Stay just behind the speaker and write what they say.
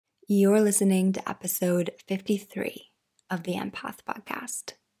You're listening to episode 53 of the Empath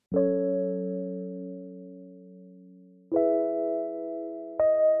Podcast.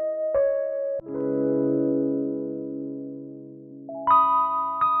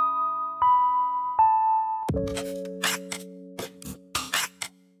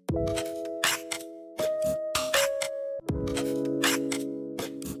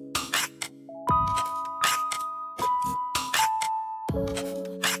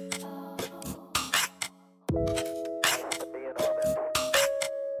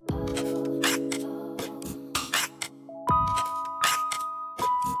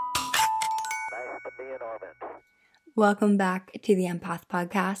 Welcome back to the Empath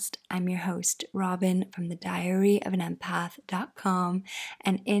Podcast. I'm your host, Robin from the diaryofanempath.com.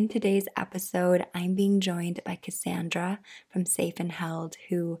 And in today's episode, I'm being joined by Cassandra from Safe and Held,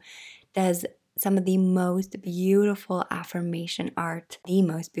 who does some of the most beautiful affirmation art,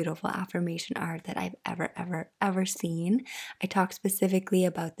 that I've ever seen. I talk specifically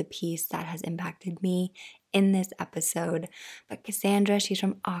about the piece that has impacted me in this episode. But Cassandra, she's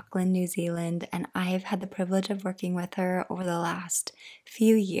from Auckland, New Zealand, and I've had the privilege of working with her over the last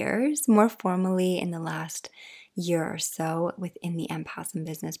few years, more formally in the last year or so within the Empath and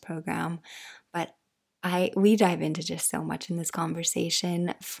Business program. But we dive into just so much in this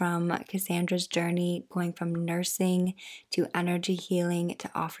conversation, from Cassandra's journey going from nursing to energy healing to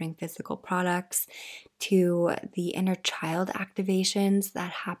offering physical products to the inner child activations that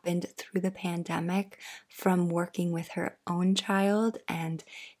happened through the pandemic from working with her own child and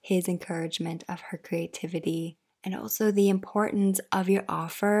his encouragement of her creativity. And also the importance of your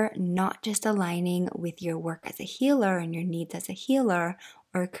offer not just aligning with your work as a healer and your needs as a healer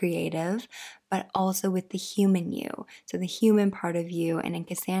or creative, but also with the human you. So the human part of you, and in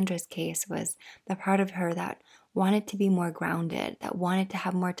Cassandra's case, was the part of her that wanted to be more grounded, that wanted to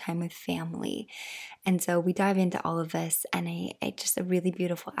have more time with family. And so we dive into all of this, and just a really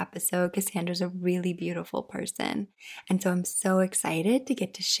beautiful episode. Cassandra's a really beautiful person. And so I'm so excited to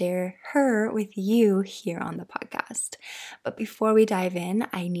get to share her with you here on the podcast. But before we dive in,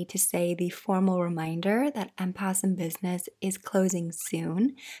 I need to say the formal reminder that Empath and Business is closing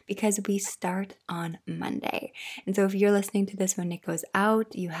soon because we start on Monday. And so if you're listening to this when it goes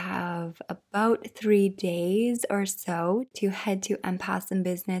out, you have about 3 days or so to head to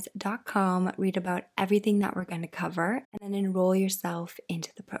empathandbusiness.com, read about everything that we're going to cover, and then enroll yourself into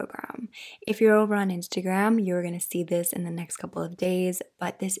the program. If you're over on Instagram, you're going to see this in the next couple of days,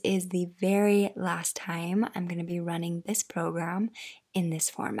 but this is the very last time I'm going to be running this program in this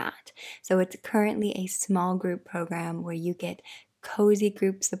format. So it's currently a small group program where you get cozy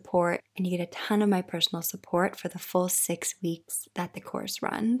group support, and you get a ton of my personal support for the full 6 weeks that the course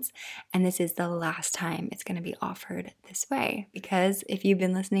runs. And this is the last time it's going to be offered this way, because if you've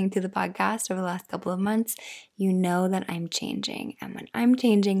been listening to the podcast over the last couple of months, you know that I'm changing. And when I'm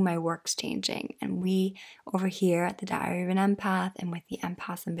changing, my work's changing. And we over here at the Diary of an Empath and with the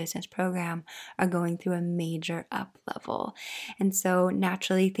Empath and Business program are going through a major up level. And so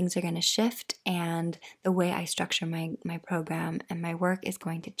naturally things are going to shift, and the way I structure my program and my work is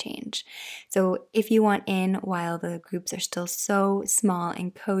going to change. So if you want in while the groups are still so small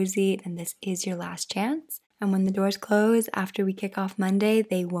and cozy, then this is your last chance. And when the doors close after we kick off Monday,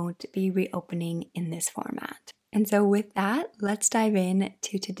 they won't be reopening in this format. And so with that, let's dive in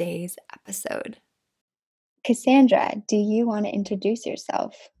to today's episode. Cassandra, do you want to introduce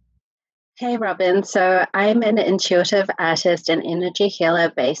yourself? Hey, Robin. So I'm an intuitive artist and energy healer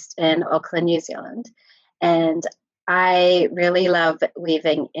based in Auckland, New Zealand. And I really love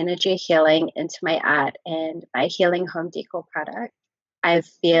weaving energy healing into my art and my healing home decor product. I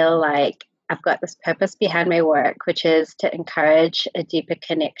feel like I've got this purpose behind my work, which is to encourage a deeper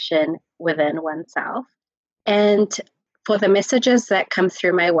connection within oneself. And for the messages that come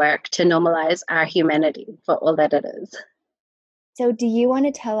through my work to normalize our humanity for all that it is. So do you want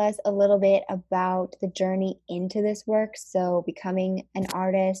to tell us a little bit about the journey into this work? So becoming an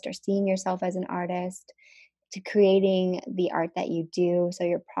artist or seeing yourself as an artist, to creating the art that you do, so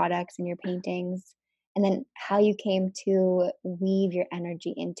your products and your paintings, and then how you came to weave your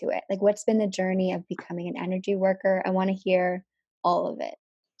energy into it. Like, what's been the journey of becoming an energy worker? I want to hear all of it.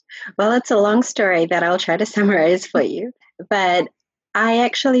 Well, it's a long story that I'll try to summarize for you. But I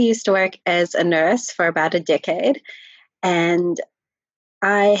actually used to work as a nurse for about a decade, and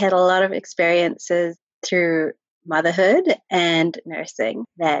I had a lot of experiences through motherhood and nursing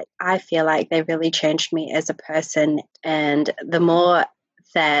that I feel like they really changed me as a person. And the more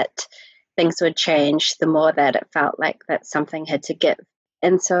that things would change, the more that it felt like that something had to give.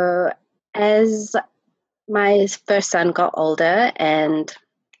 And so as my first son got older and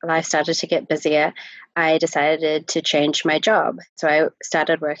life started to get busier, I decided to change my job. So I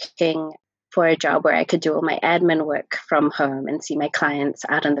started working for a job where I could do all my admin work from home and see my clients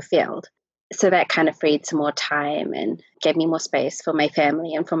out in the field. So that kind of freed some more time and gave me more space for my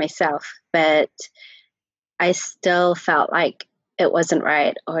family and for myself. But I still felt like it wasn't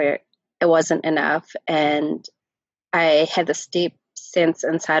right or it wasn't enough. And I had this deep sense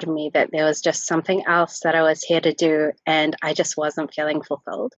inside of me that there was just something else that I was here to do, and I just wasn't feeling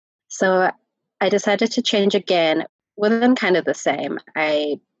fulfilled. So I decided to change again within kind of the same.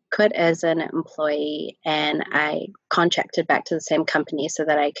 I quit as an employee and I contracted back to the same company so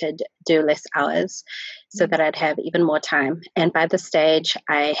that I could do less hours, so that I'd have even more time. And by this stage,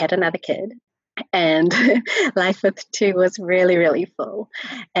 I had another kid, and life with two was really, really full.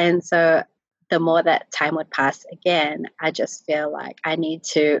 And so the more that time would pass again, I just feel like I need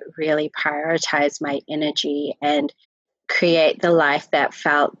to really prioritize my energy and create the life that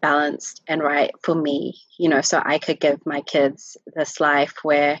felt balanced and right for me, so I could give my kids this life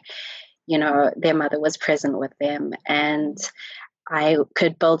where, their mother was present with them and I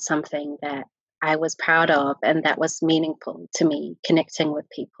could build something that I was proud of and that was meaningful to me, connecting with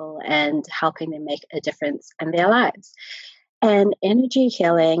people and helping them make a difference in their lives. And energy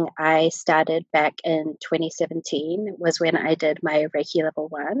healing, I started back in 2017, was when I did my Reiki level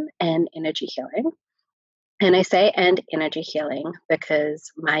 1 and energy healing. And I say and energy healing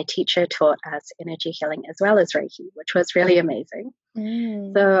because my teacher taught us energy healing as well as Reiki, which was really amazing.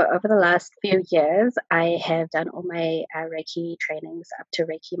 Mm. So over the last few years, I have done all my Reiki trainings up to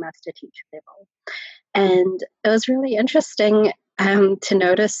Reiki Master Teacher level. And it was really interesting to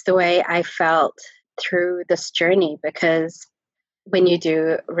notice the way I felt through this journey, because when you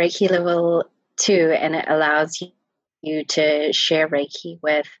do Reiki level 2 and it allows you to share Reiki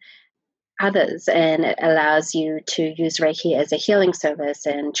with others, and it allows you to use Reiki as a healing service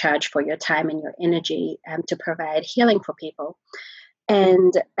and charge for your time and your energy to provide healing for people.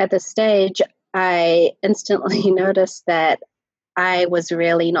 And at the stage, I instantly noticed that I was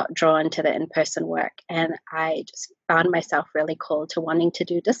really not drawn to the in person work. And I just found myself really called to wanting to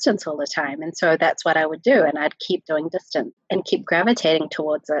do distance all the time. And so that's what I would do. And I'd keep doing distance and keep gravitating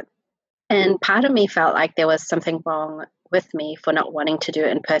towards it. And part of me felt like there was something wrong with me for not wanting to do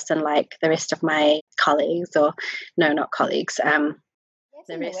it in person like the rest of my colleagues, or no, not colleagues.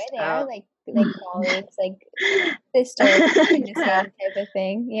 Yes, The in a way rest they are of like colleagues, like sisters in the yeah. same type of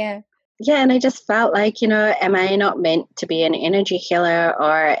thing. Yeah. Yeah, and I just felt like, am I not meant to be an energy healer,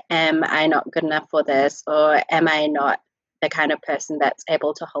 or am I not good enough for this, or am I not the kind of person that's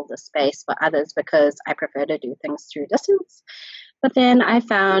able to hold a space for others because I prefer to do things through distance? But then I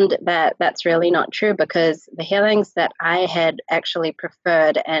found that that's really not true, because the healings that I had actually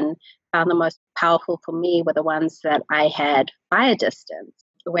preferred and found the most powerful for me were the ones that I had via distance,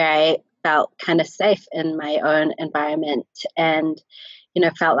 where I felt kind of safe in my own environment and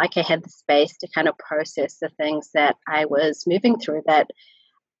felt like I had the space to kind of process the things that I was moving through. That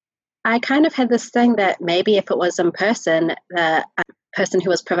I kind of had this thing that maybe if it was in person, the person who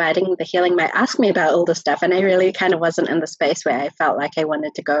was providing the healing might ask me about all this stuff, and I really kind of wasn't in the space where I felt like I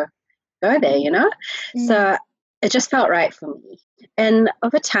wanted to go there. Mm. So it just felt right for me. And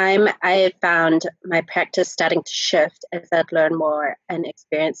over time, I found my practice starting to shift as I'd learn more and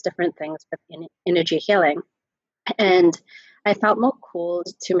experience different things with energy healing. And I felt more called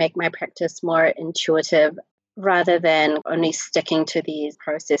to make my practice more intuitive rather than only sticking to these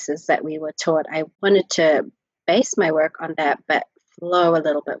processes that we were taught. I wanted to base my work on that, but flow a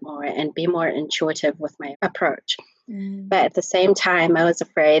little bit more and be more intuitive with my approach. Mm. But at the same time, I was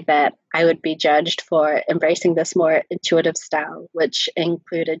afraid that I would be judged for embracing this more intuitive style, which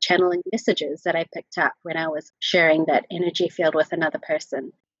included channeling messages that I picked up when I was sharing that energy field with another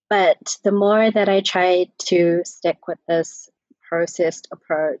person. But the more that I tried to stick with this processed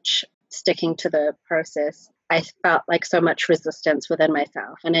approach, sticking to the process, I felt like so much resistance within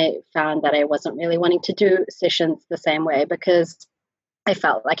myself. And I found that I wasn't really wanting to do sessions the same way, because I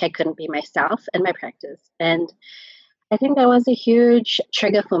felt like I couldn't be myself in my practice. And I think that was a huge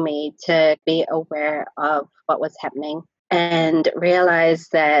trigger for me to be aware of what was happening and realize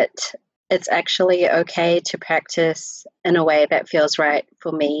that it's actually okay to practice in a way that feels right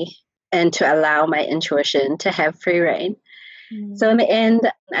for me and to allow my intuition to have free reign. So Mm. in the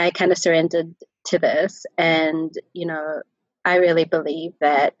end, I kind of surrendered to this. And, I really believe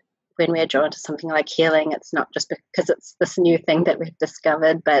that when we're drawn to something like healing, it's not just because it's this new thing that we've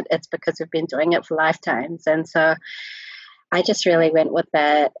discovered, but it's because we've been doing it for lifetimes. And so I just really went with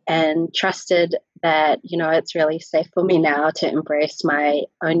that and trusted that, it's really safe for me now to embrace my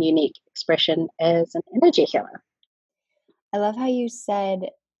own unique expression as an energy healer. I love how you said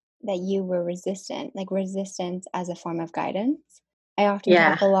that you were resistant, like resistance as a form of guidance. I often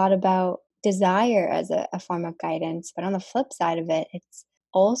talk Yeah. a lot about desire as a form of guidance, but on the flip side of it, it's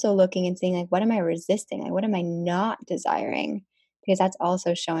also looking and seeing like, what am I resisting? Like, what am I not desiring? Because that's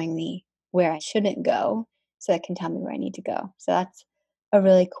also showing me where I shouldn't go. So it can tell me where I need to go. So that's a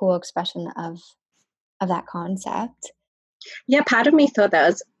really cool expression of that concept. Yeah, part of me thought that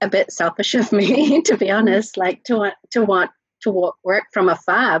was a bit selfish of me, to be Mm. honest, like to want to work from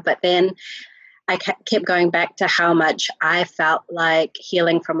afar. But then I kept going back to how much I felt like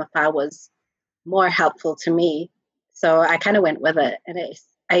healing from afar was more helpful to me. So I kind of went with it. And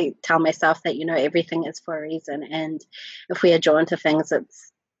I tell myself that, everything is for a reason. And if we are drawn to things,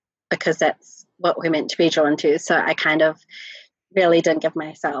 it's because that's what we're meant to be drawn to. So I kind of really didn't give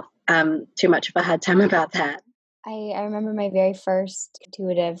myself too much of a hard time about that. I remember my very first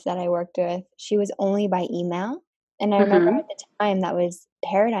intuitive that I worked with, she was only by email. And I remember Hmm. at the time that was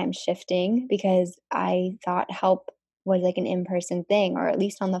paradigm shifting because I thought help was like an in person thing or at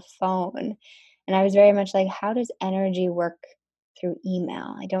least on the phone. And I was very much like, how does energy work through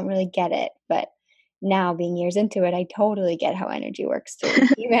email? I don't really get it. But now, being years into it, I totally get how energy works through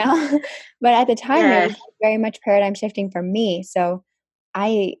email. But at the time, it Yeah. was very much paradigm shifting for me. So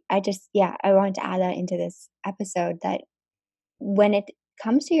I just yeah, I wanted to add that into this episode that when it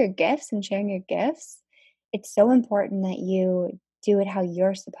comes to your gifts and sharing your gifts, it's so important that you do it how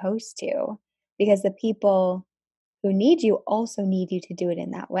you're supposed to because the people who need you also need you to do it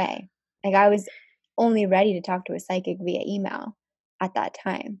in that way. Like I was only ready to talk to a psychic via email at that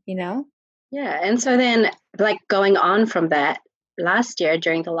time, you know? Yeah. And so then, like going on from that, last year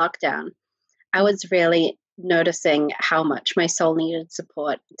during the lockdown, I Mm. was really noticing how much my soul needed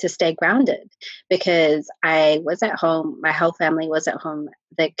support to stay grounded because I was at home, my whole family was at home,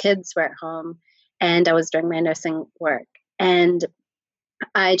 the kids were at home, and I was doing my nursing work. And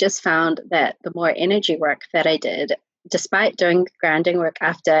I just found that the more energy work that I did, despite doing grounding work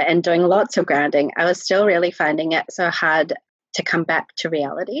after and doing lots of grounding, I was still really finding it so hard to come back to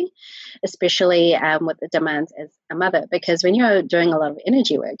reality, especially with the demands as a mother. Because when you're doing a lot of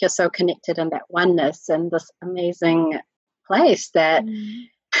energy work, you're so connected in that oneness and this amazing place that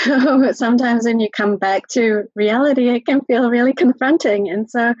Mm. sometimes when you come back to reality, it can feel really confronting. And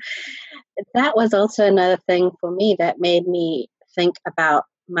so that was also another thing for me that made me think about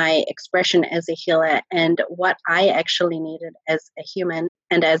my expression as a healer and what I actually needed as a human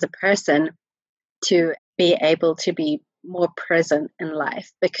and as a person to be able to be more present in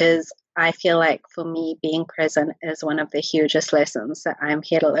life because I feel like for me, being present is one of the hugest lessons that I'm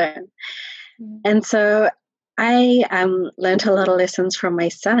here to learn. Mm. And so I learned a lot of lessons from my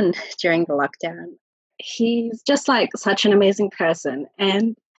son during the lockdown. He's just like such an amazing person.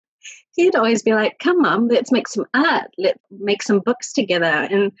 And he'd always be like, "Come, Mum, let's make some art. Let's make some books together."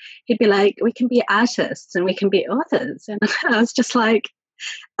 And he'd be like, "We can be artists and we can be authors." And I was just like,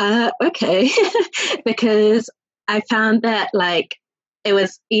 okay, because I found that like it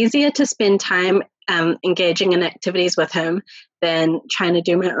was easier to spend time engaging in activities with him than trying to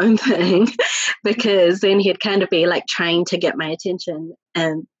do my own thing, because then he'd kind of be like trying to get my attention,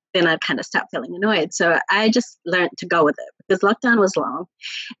 and then I'd kind of start feeling annoyed. So I just learned to go with it because lockdown was long,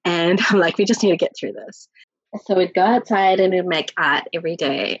 and I'm like, we just need to get through this. So we'd go outside and we'd make art every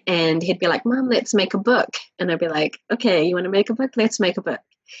day. And he'd be like, "Mom, let's make a book." And I'd be like, "Okay, you want to make a book? Let's make a book."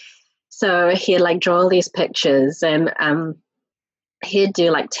 So he'd like draw all these pictures, and he'd do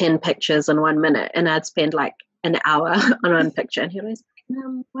like 10 pictures in 1 minute. And I'd spend like an hour on one picture. And he'd always be like,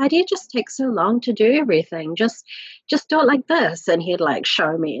 "Mom, why do you just take so long to do everything? Just do it like this." And he'd like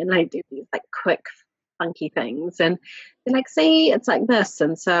show me and like do these like quick, funky things. And be like, "See, it's like this."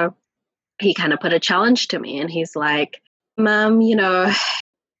 And so he kind of put a challenge to me, and he's like, "Mom,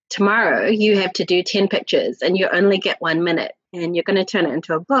 tomorrow you have to do 10 pictures and you only get 1 minute and you're going to turn it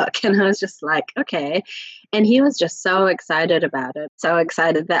into a book." And I was just like, okay. And he was just so excited about it, so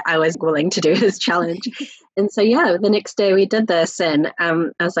excited that I was willing to do his challenge. And so, yeah, the next day we did this, and I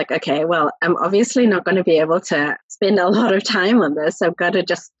was like, okay, well, I'm obviously not going to be able to spend a lot of time on this. I've got to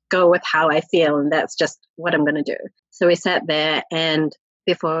just go with how I feel, and that's just what I'm going to do. So we sat there, and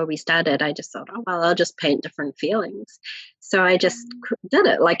before we started, I just thought, oh, well, I'll just paint different feelings. So I just did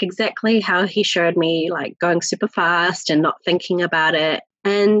it like exactly how he showed me, like going super fast and not thinking about it.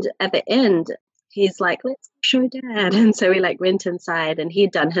 And at the end, he's like, "Let's show Dad." And so we like went inside, and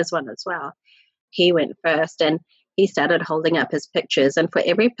he'd done his one as well. He went first, and he started holding up his pictures. And for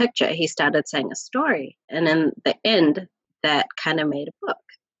every picture, he started saying a story. And in the end, that kind of made a book.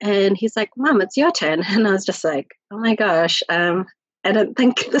 And he's like, "Mom, it's your turn." And I was just like, oh my gosh, I didn't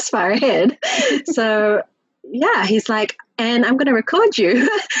think this far ahead. So yeah, he's like, and I'm going to record you.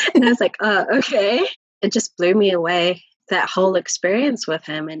 And I was like, oh, okay. It just blew me away, that whole experience with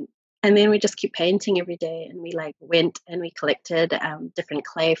him. And then we just keep painting every day. And we like went and we collected different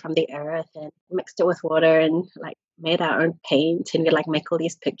clay from the earth and mixed it with water and like made our own paint. And we like make all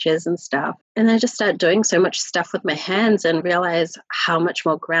these pictures and stuff. And I just started doing so much stuff with my hands and realized how much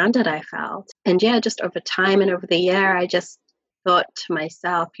more grounded I felt. And yeah, just over time and over the year, I just thought to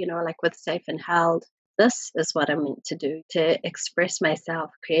myself, like with Safe and Held, this is what I'm meant to do, to express myself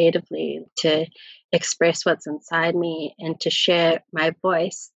creatively, to express what's inside me, and to share my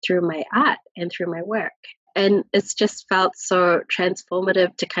voice through my art and through my work. And it's just felt so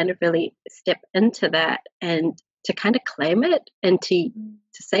transformative to kind of really step into that and to kind of claim it and to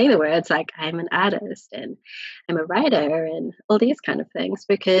say the words like I'm an artist and I'm a writer and all these kind of things,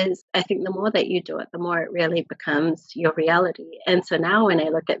 because I think the more that you do it, the more it really becomes your reality. And so now when I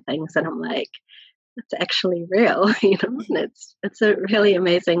look at things and I'm like, it's actually real, and it's a really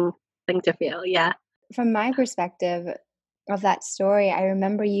amazing thing to feel. Yeah. From my perspective of that story, I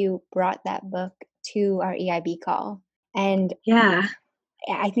remember you brought that book to our EIB call. And Yeah.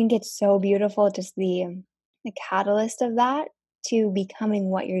 I think it's so beautiful, just the catalyst of that to becoming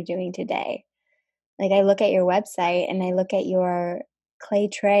what you're doing today. Like I look at your website and I look at your clay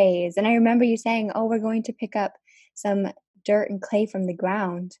trays, and I remember you saying, "Oh, we're going to pick up some dirt and clay from the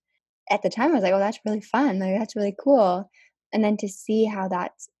ground." At the time, I was like, "Oh, that's really fun. Like that's really cool." And then to see how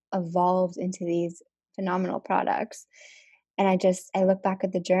that's evolved into these phenomenal products. And I look back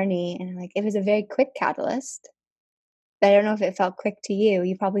at the journey and I'm like, it was a very quick catalyst. But I don't know if it felt quick to you.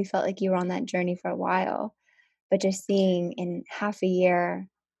 You probably felt like you were on that journey for a while. But just seeing in half a year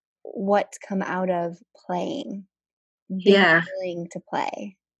what's come out of playing, being Yeah. willing to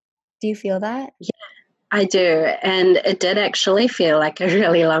play. Do you feel that? Yeah, I do. And it did actually feel like a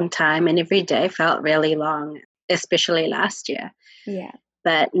really long time. And every day felt really long, especially last year. Yeah.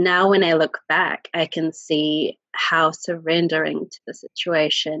 But now when I look back, I can see how surrendering to the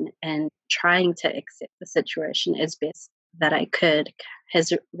situation and trying to accept the situation as best that I could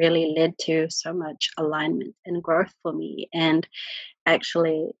has really led to so much alignment and growth for me, and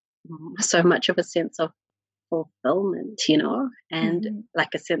actually so much of a sense of fulfillment, and Mhm.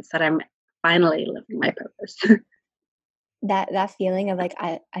 like a sense that I'm finally living my purpose. That feeling of like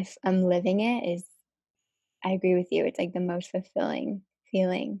I'm living it is, I agree with you. It's like the most fulfilling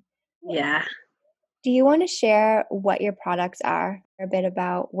feeling. Yeah. Do you want to share what your products are, or a bit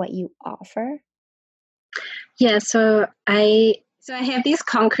about what you offer? Yeah, so I have these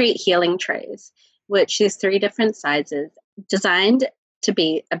concrete healing trays, which there's three different sizes, designed to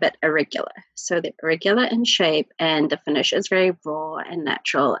be a bit irregular. So they're irregular in shape, and the finish is very raw and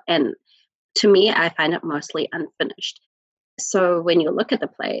natural. And to me, I find it mostly unfinished. So when you look at the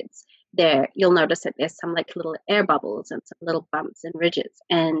plates, there you'll notice that there's some like little air bubbles and some little bumps and ridges.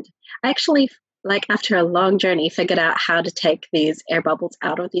 And I actually, like after a long journey, figured out how to take these air bubbles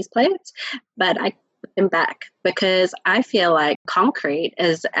out of these plates, but I put them back because I feel like concrete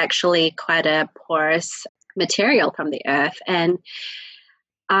is actually quite a porous material from the earth. And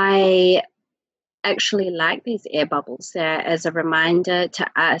I actually like these air bubbles there as a reminder to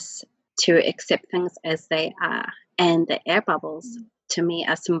us to accept things as they are. And the air bubbles to me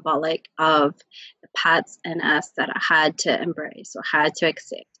are symbolic of the parts in us that are hard to embrace or hard to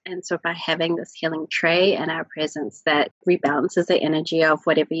accept. And so by having this healing tray in our presence that rebalances the energy of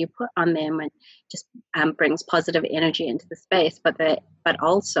whatever you put on them and just brings positive energy into the space, but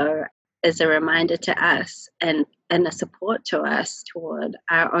also is a reminder to us and a support to us toward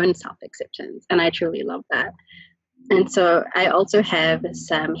our own self acceptance. And I truly love that. And so I also have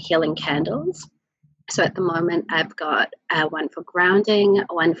some healing candles. So at the moment, I've got one for grounding,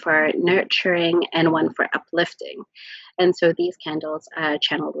 one for nurturing, and one for uplifting. And so these candles are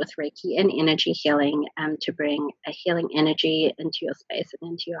channeled with Reiki and energy healing to bring a healing energy into your space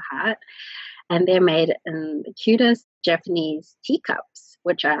and into your heart. And they're made in the cutest Japanese teacups,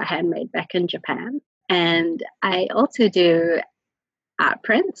 which are handmade back in Japan. And I also do art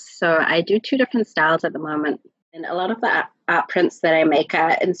prints. So I do two different styles at the moment. And a lot of the art prints that I make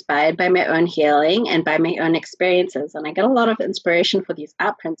are inspired by my own healing and by my own experiences. And I get a lot of inspiration for these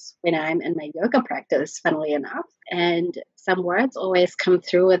art prints when I'm in my yoga practice, funnily enough. And some words always come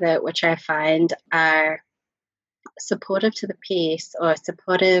through with it, which I find are supportive to the piece or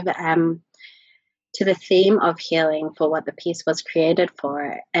supportive to the theme of healing for what the piece was created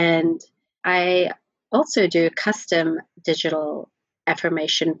for. And I also do custom digital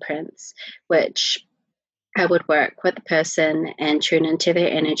affirmation prints, which I would work with the person and tune into their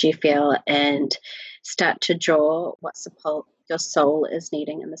energy field and start to draw what support your soul is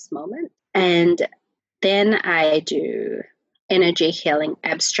needing in this moment. And Then I do energy healing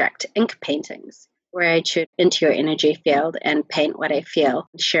abstract ink paintings, where I tune into your energy field and paint what I feel,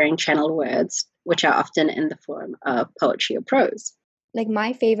 sharing channeled words, which are often in the form of poetry or prose. Like,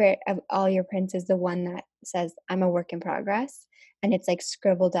 my favorite of all your prints is the one that says, "I'm a work in progress," and it's, like,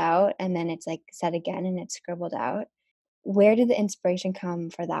 scribbled out, and then it's, like, said again, and it's scribbled out. Where did the inspiration come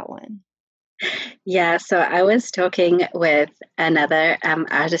for that one? Yeah, so I was talking with another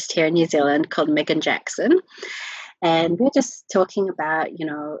artist here in New Zealand called Megan Jackson, and we are just talking about,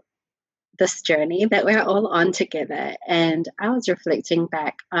 this journey that we're all on together. And I was reflecting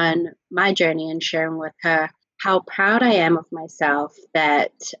back on my journey and sharing with her how proud I am of myself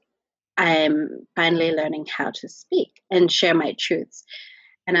that I'm finally learning how to speak and share my truths.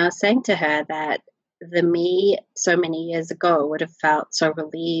 And I was saying to her that the me so many years ago would have felt so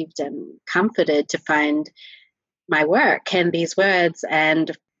relieved and comforted to find my work and these words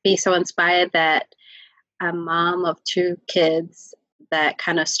and be so inspired that a mom of two kids that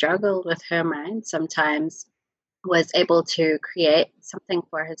kind of struggled with her mind sometimes was able to create something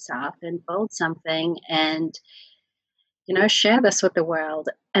for herself and build something and share this with the world.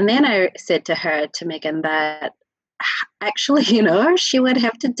 And then I said to her, to Megan, that actually, she would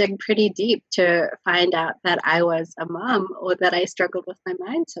have to dig pretty deep to find out that I was a mom or that I struggled with my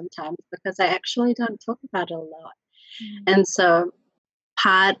mind sometimes, because I actually don't talk about it a lot. And so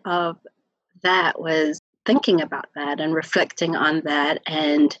part of that was thinking about that and reflecting on that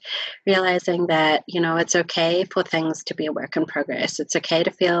and realizing that, it's okay for things to be a work in progress. It's okay to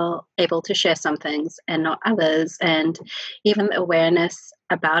feel able to share some things and not others. And even the awareness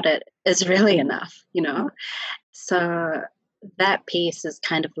about it is really enough. So that piece is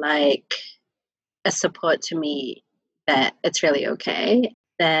kind of like a support to me that it's really okay,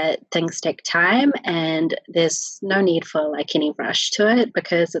 that things take time and there's no need for like any rush to it,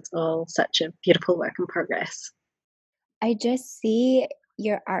 because it's all such a beautiful work in progress. I just see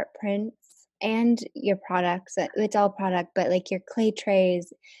your art prints and your products. It's all product, but like your clay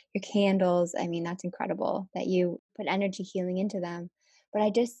trays, your candles. I mean, that's incredible that you put energy healing into them. But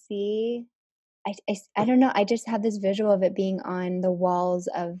I just see, I don't know. I just have this visual of it being on the walls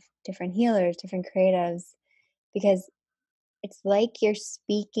of different healers, different creatives, because it's like you're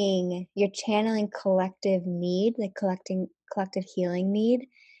speaking, you're channeling collective need, like collecting collective healing need,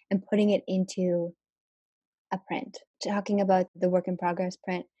 and putting it into a print. Talking about the work in progress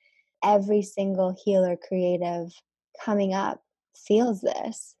print, every single healer creative coming up feels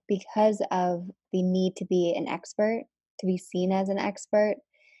this because of the need to be an expert, to be seen as an expert.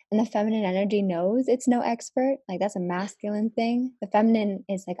 And the feminine energy knows it's no expert. Like, that's a masculine thing. The feminine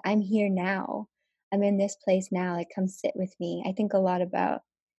is like, I'm here now. I'm in this place now. Like, come sit with me. I think a lot about,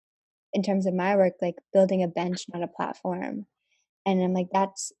 in terms of my work, like building a bench, not a platform. And I'm like,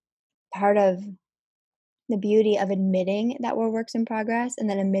 that's part of the beauty of admitting that we're works in progress, and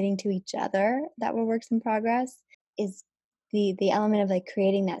then admitting to each other that we're works in progress, is the element of like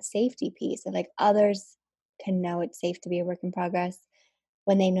creating that safety piece of like others can know it's safe to be a work in progress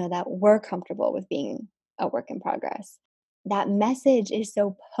when they know that we're comfortable with being a work in progress. That message is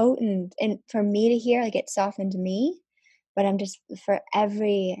so potent, and for me to hear, like, it softened me. But I'm just, for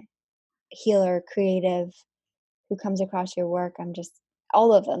every healer creative who comes across your work, I'm just,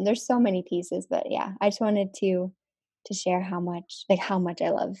 all of them. There's so many pieces, but yeah, I just wanted to share how much I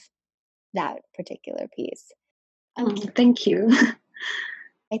love that particular piece. Um, Thank you.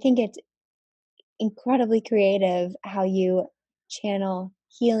 I think it's incredibly creative how you channel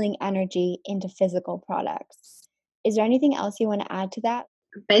healing energy into physical products. Is there anything else you want to add to that?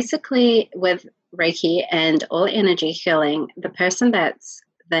 Basically, with Reiki and all energy healing, the person that's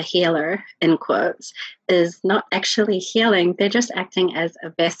the healer, in quotes, is not actually healing. They're just acting as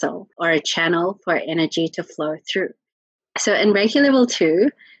a vessel or a channel for energy to flow through. So in Reiki level 2,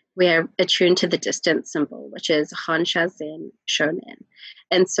 we are attuned to the distance symbol, which is Honsha Zen Shonin.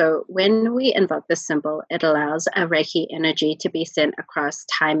 And so when we invoke this symbol, it allows a Reiki energy to be sent across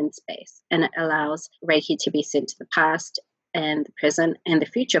time and space. And it allows Reiki to be sent to the past and the present and the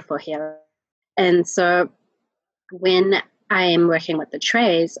future for healing. And so when I am working with the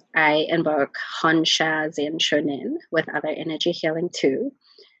trays, I invoke Honsha Zen Shonin with other energy healing too,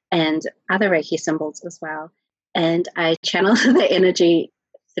 and other Reiki symbols as well. And I channel the energy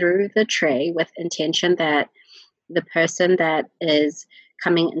through the tray with intention that the person that is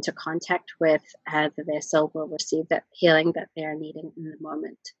coming into contact with the vessel will receive that healing that they are needing in the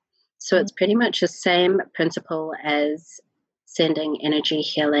moment. So it's pretty much the same principle as sending energy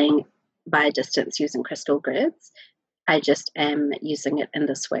healing by distance using crystal grids. I just am using it in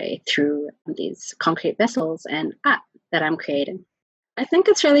this way through these concrete vessels and art that I'm creating. I think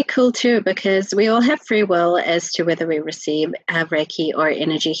it's really cool too because we all have free will as to whether we receive Reiki or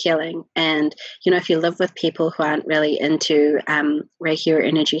energy healing. And, if you live with people who aren't really into Reiki or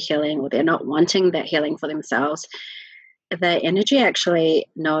energy healing, or they're not wanting that healing for themselves, the energy actually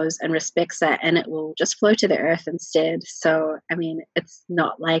knows and respects that, and it will just flow to the earth instead. So, I mean, it's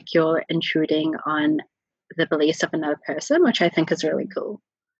not like you're intruding on the beliefs of another person, which I think is really cool.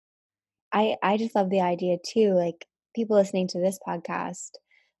 I just love the idea too. Like people listening to this podcast,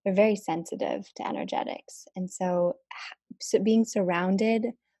 they're very sensitive to energetics. And so being surrounded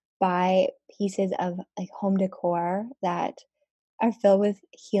by pieces of like home decor that are filled with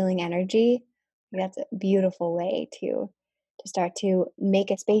healing energy, that's a beautiful way to start to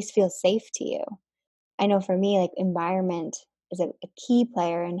make a space feel safe to you. I know for me, like environment is a key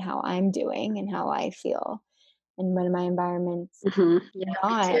player in how I'm doing and how I feel. And when my environment's Yeah, me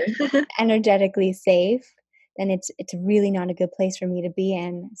not too. energetically safe, then it's really not a good place for me to be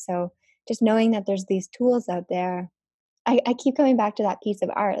in. So just knowing that there's these tools out there, I keep coming back to that piece of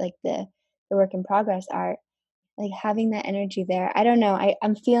art, like the work in progress art, like having that energy there. I don't know.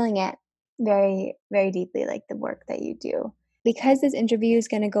 I'm feeling it very, very deeply, like the work that you do. Because this interview is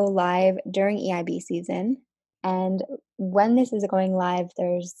going to go live during EIB season, and when this is going live,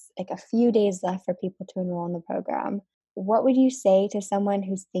 there's like a few days left for people to enroll in the program. What would you say to someone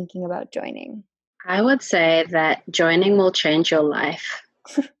who's thinking about joining? I would say that joining will change your life.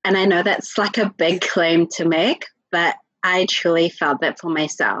 And I know that's like a big claim to make, but I truly felt that for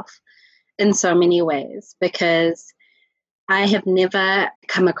myself in so many ways because I have never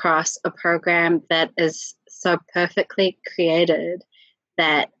come across a program that is so perfectly created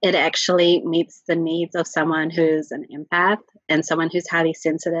that it actually meets the needs of someone who's an empath and someone who's highly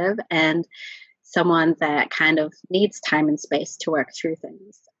sensitive and someone that kind of needs time and space to work through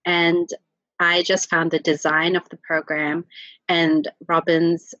things. And I just found the design of the program and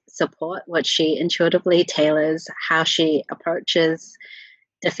Robin's support, what she intuitively tailors, how she approaches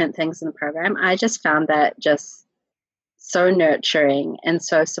different things in the program. I just found that just so nurturing and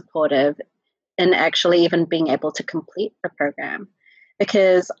so supportive in actually even being able to complete the program.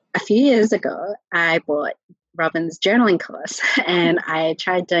 Because a few years ago, I bought Robin's journaling course and I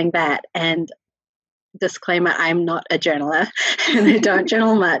tried doing that. And disclaimer, I'm not a journaler and I don't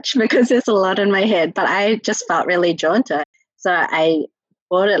journal much because there's a lot in my head, but I just felt really drawn to it. So I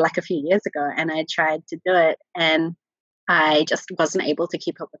bought it like a few years ago and I tried to do it and I just wasn't able to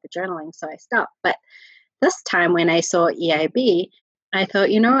keep up with the journaling, so I stopped. But this time when I saw EIB, I thought,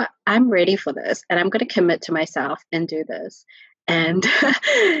 I'm ready for this and I'm going to commit to myself and do this. And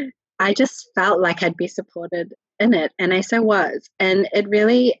I just felt like I'd be supported in it. And I so was. And it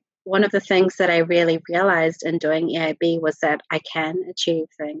really, one of the things that I really realized in doing EIB was that I can achieve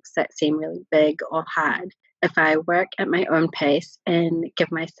things that seem really big or hard if I work at my own pace and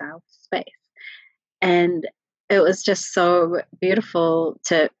give myself space. And it was just so beautiful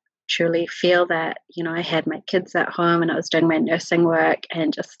to truly feel that, I had my kids at home and I was doing my nursing work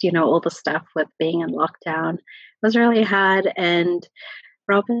and just, all the stuff with being in lockdown was really hard. And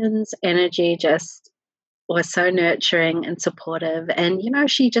Robin's energy just was so nurturing and supportive. And,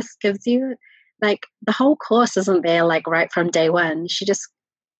 she just gives you like the whole course isn't there like right from day one. She just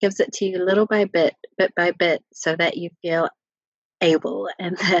gives it to you little bit by bit, so that you feel able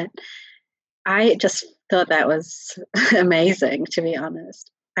and that I just thought that was amazing, to be honest.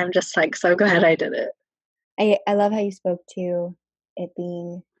 I'm just like so glad I did it. I love how you spoke to it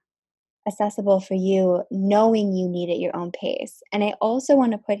being accessible for you, knowing you need at your own pace. And I also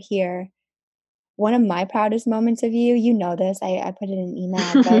want to put here one of my proudest moments of you. You know this, I put it in an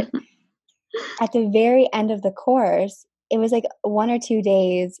email, but at the very end of the course, it was like 1 or 2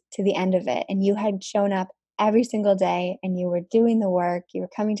 days to the end of it, and you had shown up every single day and you were doing the work, you were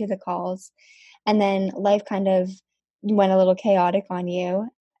coming to the calls, and then life kind of went a little chaotic on you.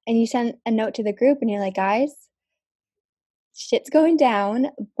 And you sent a note to the group and you're like, guys, shit's going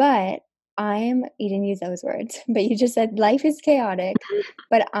down, but you didn't use those words, but you just said life is chaotic,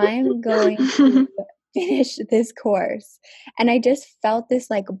 but I'm going to finish this course. And I just felt this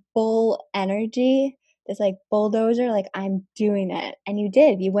like bull energy, this like bulldozer, like I'm doing it. And you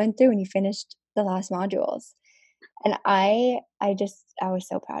did. You went through and you finished the last modules. And I was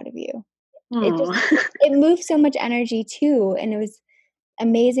so proud of you. It Oh. just it moved so much energy too. And it was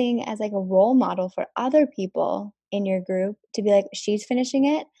amazing as like a role model for other people in your group to be like, she's finishing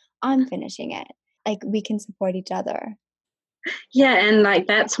it, I'm finishing it. Like we can support each other. Yeah, and like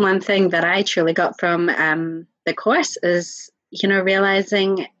that's one thing that I truly got from the course is,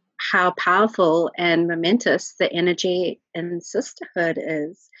 realizing how powerful and momentous the energy in sisterhood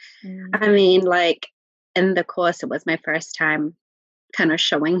is. Mm. I mean, like in the course, it was my first time kind of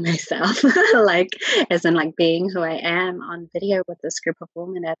showing myself, like, as in like being who I am on video with this group of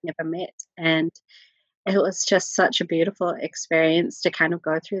women I'd never met. And it was just such a beautiful experience to kind of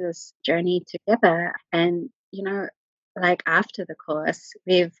go through this journey together. And, like after the course,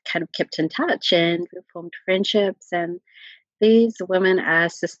 we've kind of kept in touch and we've formed friendships. And these women are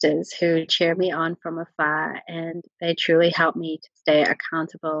sisters who cheer me on from afar, and they truly help me to stay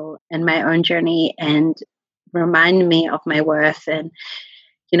accountable in my own journey and remind me of my worth and,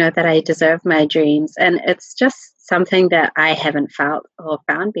 that I deserve my dreams. And it's just something that I haven't felt or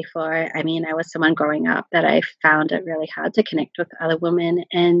found before. I mean, I was someone growing up that I found it really hard to connect with other women,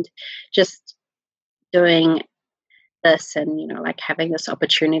 and just doing this and, like having this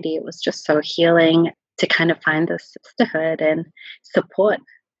opportunity, it was just so healing to kind of find this sisterhood and support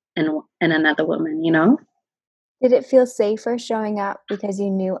in another woman. Did it feel safer showing up because you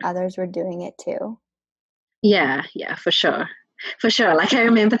knew others were doing it too? Yeah, yeah, for sure. For sure. Like I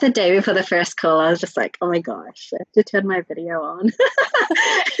remember the day before the first call, I was just like, oh my gosh, I have to turn my video on.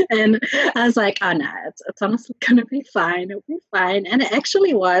 And I was like, oh no, it's honestly gonna be fine. It'll be fine. And it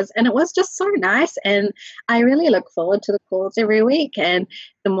actually was. And it was just so nice. And I really look forward to the calls every week. And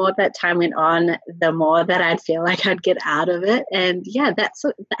the more that time went on, the more that I'd feel like I'd get out of it. And yeah,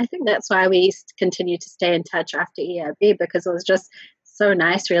 I think that's why we continue to stay in touch after ERB, because it was just so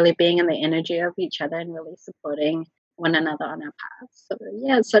nice really being in the energy of each other and really supporting one another on our paths. So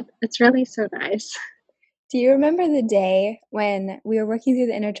yeah, so it's really so nice. Do you remember the day when we were working through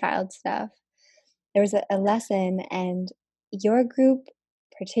the inner child stuff? There was a lesson, and your group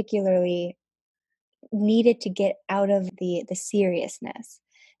particularly needed to get out of the seriousness.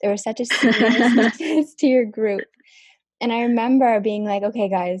 There was such a seriousness to your group. And I remember being like, okay,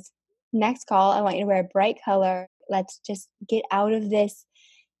 guys, next call, I want you to wear a bright color. Let's just get out of this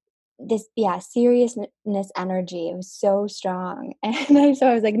seriousness energy. It was so strong. And so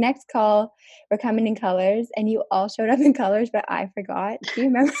I was like, next call, we're coming in colors. And you all showed up in colors, but I forgot. Do you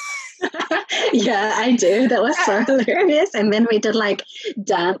remember? Yeah, I do. That was so hilarious. And then we did like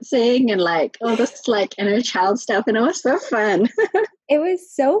dancing and like all this like inner child stuff, and it was so fun. It was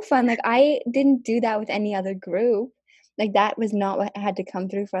so fun. Like, I didn't do that with any other group. Like, that was not what had to come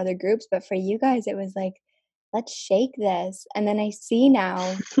through for other groups. But for you guys, it was like, let's shake this. And then I see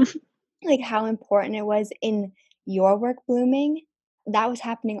now, like, how important it was in your work blooming. That was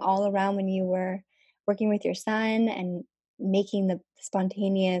happening all around when you were working with your son and making the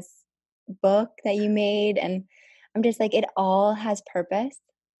spontaneous book that you made. And I'm just like, it all has purpose.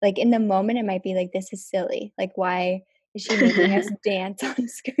 Like, in the moment, it might be like, this is silly. Like, why is she making us dance on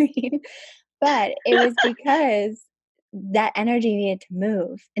screen? But it was because that energy needed to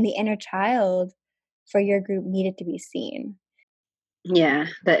move, and the inner child for your group needed to be seen. Yeah,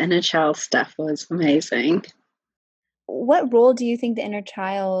 the inner child stuff was amazing. What role do you think the inner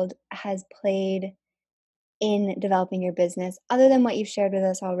child has played in developing your business, other than what you've shared with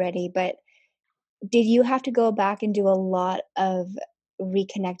us already? But did you have to go back and do a lot of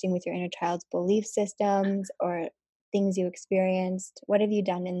reconnecting with your inner child's belief systems or things you experienced? What have you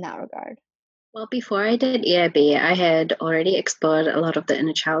done in that regard? Well, before I did EIB, I had already explored a lot of the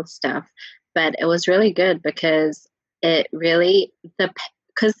inner child stuff, but it was really good because it really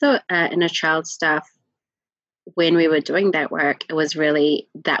because the inner child stuff, when we were doing that work, it was really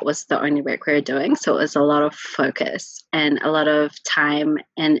that was the only work we were doing. So it was a lot of focus and a lot of time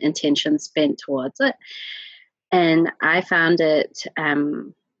and intention spent towards it. And I found it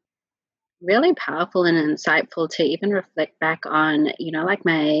really powerful and insightful to even reflect back on, like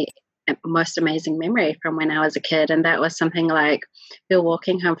my most amazing memory from when I was a kid. And that was something like we were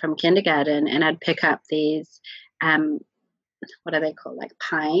walking home from kindergarten and I'd pick up these um, what are they called, like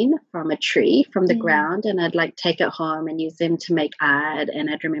pine from a tree from the Mm. ground, and I'd like take it home and use them to make art. And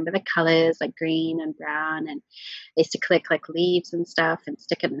I'd remember the colors like green and brown, and I used to collect like leaves and stuff and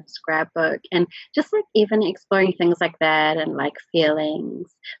stick it in a scrapbook, and just like even exploring things like that, and like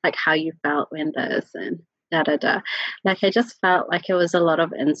feelings, like how you felt when this and da da da. Like I just felt like it was a lot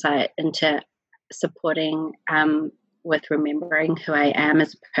of insight into supporting with remembering who I am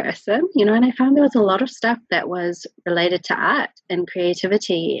as a person, and I found there was a lot of stuff that was related to art and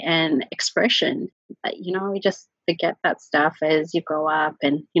creativity and expression. But, we just forget that stuff as you grow up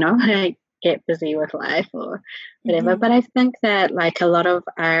and, like get busy with life or whatever. Mhm. But I think that like a lot of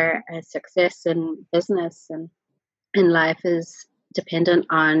our success in business and in life is dependent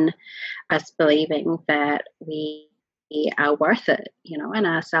on us believing that we are worth it, and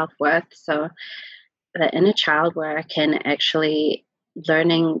our self-worth. So the inner child work and actually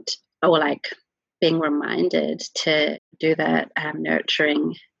learning or like being reminded to do that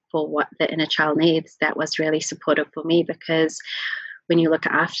nurturing for what the inner child needs, that was really supportive for me, because when you look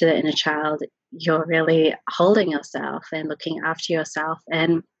after the inner child, you're really holding yourself and looking after yourself.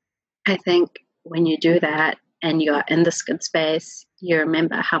 And I think when you do that and you're in this good space, you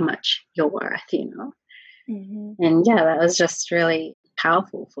remember how much you're worth, Mm-hmm. And yeah, that was just really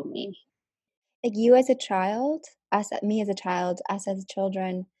powerful for me. Like you as a child, me as a child, us as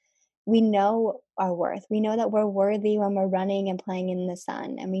children, we know our worth. We know that we're worthy when we're running and playing in the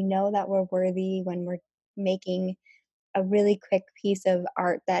sun, and we know that we're worthy when we're making a really quick piece of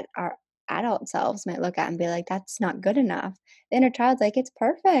art that our adult selves might look at and be like, "That's not good enough." The inner child's like, "It's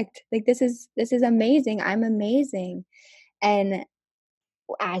perfect. Like this is amazing. I'm amazing." And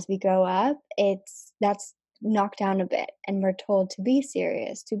as we grow up, that's knocked down a bit, and we're told to be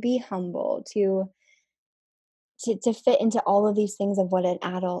serious, to be humble, to fit into all of these things of what an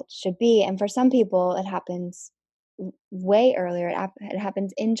adult should be. And for some people it happens way earlier. It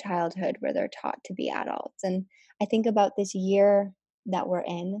happens in childhood where they're taught to be adults. And I think about this year that we're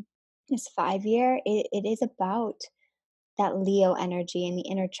in, this 5 year, it is about that Leo energy and the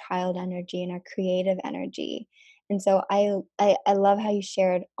inner child energy and our creative energy. And so I love how you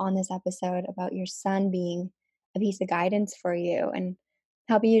shared on this episode about your son being a piece of guidance for you and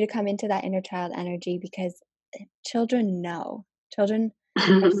helping you to come into that inner child energy, because children know. Children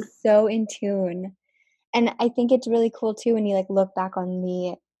are so in tune. And I think it's really cool too when you like look back on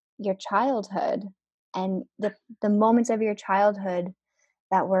the your childhood and the moments of your childhood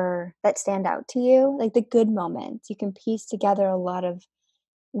that stand out to you, like the good moments. You can piece together a lot of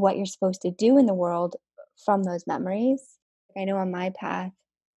what you're supposed to do in the world from those memories. I know on my path,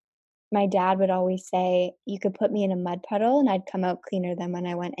 my dad would always say, "You could put me in a mud puddle and I'd come out cleaner than when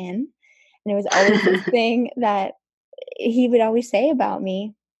I went in." And it was always this thing that he would always say about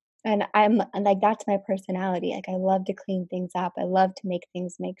me. And like, that's my personality. Like, I love to clean things up. I love to make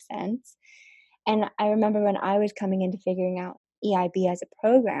things make sense. And I remember when I was coming into figuring out EIB as a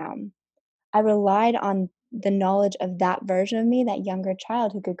program, I relied on the knowledge of that version of me, that younger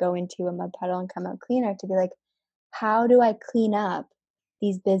child who could go into a mud puddle and come out cleaner, to be like, how do I clean up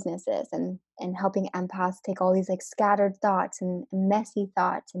these businesses and helping empaths take all these like scattered thoughts and messy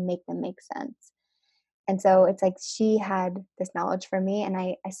thoughts and make them make sense. And so it's like she had this knowledge for me, and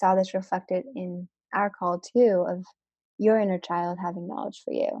I saw this reflected in our call too, of your inner child having knowledge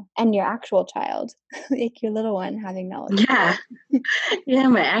for you and your actual child, like your little one having knowledge for Yeah. you. Yeah,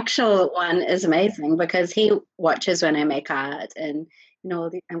 my actual one is amazing because he watches when I make art and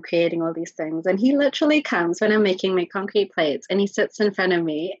I'm creating all these things, and he literally comes when I'm making my concrete plates and he sits in front of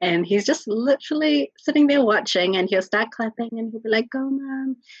me and he's just literally sitting there watching, and he'll start clapping and he'll be like, "Go,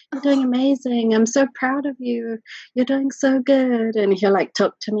 Mom, you're doing amazing. I'm so proud of you. You're doing so good." And he'll like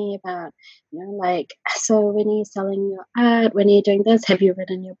talk to me about, like, "So when are you selling your art? When are you doing this? Have you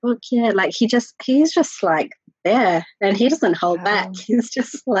written your book yet?" Like he's just like there, and he doesn't hold back. Wow. He's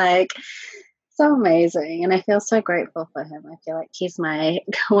just like so amazing, and I feel so grateful for him. I feel like he's my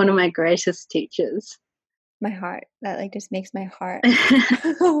one of my greatest teachers. My heart. That like just makes my heart.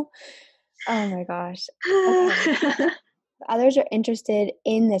 Oh my gosh. Okay. If others are interested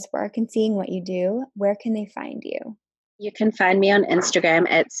in this work and seeing what you do, where can they find you? You can find me on Instagram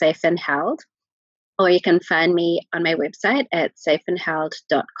at safe and held, or you can find me on my website at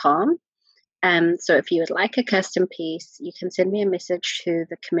safeandheld.com. So if you would like a custom piece, you can send me a message to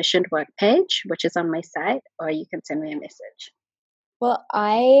the commissioned work page, which is on my site, or you can send me a message. Well,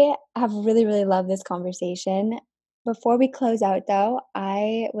 I have really, really loved this conversation. Before we close out, though,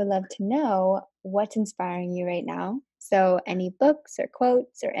 I would love to know what's inspiring you right now. So, any books or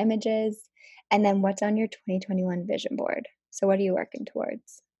quotes or images, and then what's on your 2021 vision board? So, what are you working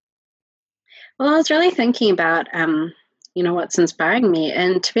towards? Well, I was really thinking about, what's inspiring me.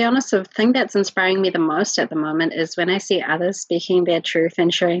 And to be honest, the thing that's inspiring me the most at the moment is when I see others speaking their truth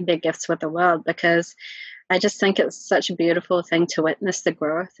and sharing their gifts with the world, because I just think it's such a beautiful thing to witness the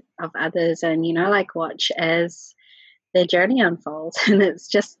growth of others and, like watch as their journey unfolds. And it's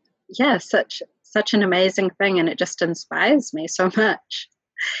just, yeah, such an amazing thing. And it just inspires me so much.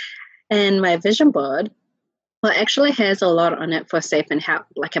 And my vision board, well, it actually has a lot on it for safe and help.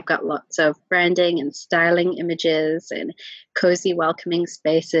 Like I've got lots of branding and styling images and cozy, welcoming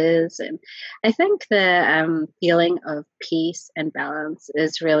spaces. And I think the feeling of peace and balance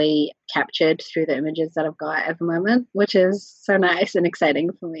is really captured through the images that I've got at the moment, which is so nice and exciting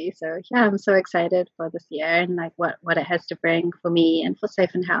for me. So yeah, I'm so excited for this year and like what it has to bring for me and for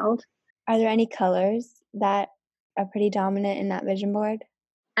Safe and Held. Are there any colors that are pretty dominant in that vision board?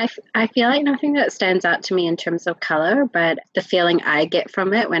 I feel like nothing that stands out to me in terms of color, but the feeling I get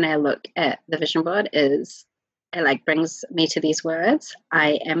from it when I look at the vision board is it like brings me to these words,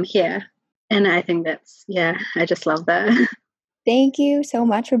 "I am here." And I think that's, yeah, I just love that. Thank you so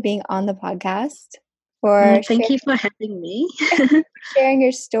much for being on the podcast, for Thank you for having me. sharing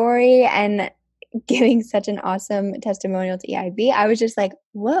your story and giving such an awesome testimonial to EIB. I was just like,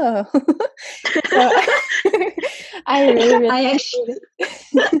 whoa. So I really, really I appreciate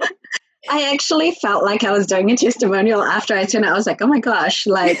actually, it. I actually felt like I was doing a testimonial after I turned it. I was like, oh my gosh,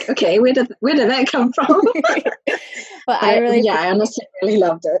 like, okay, where did that come from? Well, I But really, yeah, I honestly really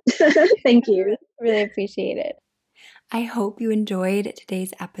loved it. Thank you. really appreciate it. I hope you enjoyed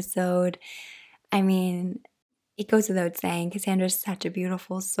today's episode. I mean, it goes without saying, Cassandra is such a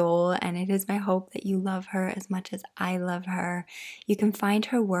beautiful soul, and it is my hope that you love her as much as I love her. You can find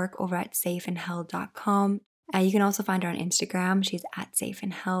her work over at safeandheld.com. You can also find her on Instagram. She's at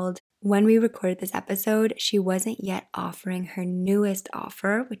safeandheld. When we recorded this episode, she wasn't yet offering her newest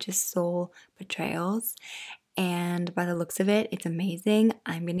offer, which is Soul Betrayals. And by the looks of it, it's amazing.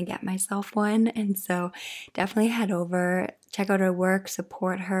 I'm going to get myself one. And so definitely head over, check out her work,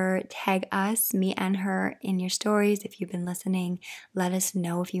 support her, tag us, me and her in your stories. If you've been listening, let us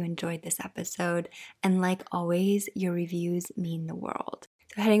know if you enjoyed this episode. And like always, your reviews mean the world.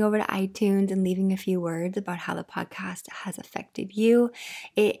 So heading over to iTunes and leaving a few words about how the podcast has affected you,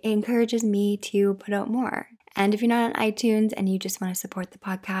 it encourages me to put out more. And if you're not on iTunes and you just want to support the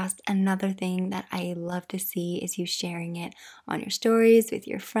podcast, another thing that I love to see is you sharing it on your stories with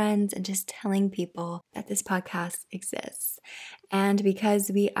your friends and just telling people that this podcast exists. And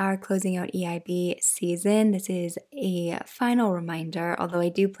because we are closing out EIB season, this is a final reminder, although I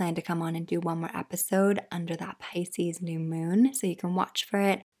do plan to come on and do one more episode under that Pisces new moon, so you can watch for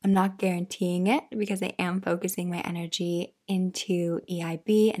it. I'm not guaranteeing it because I am focusing my energy into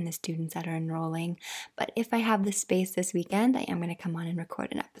EIB and the students that are enrolling. But if I have the space this weekend, I am going to come on and record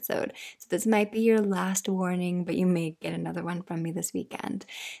an episode. So this might be your last warning, but you may get another one from me this weekend.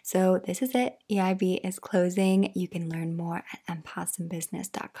 So this is it. EIB is closing. You can learn more at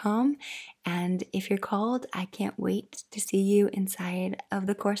empathsandbusiness.com. And if you're called, I can't wait to see you inside of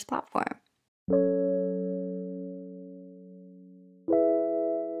the course platform.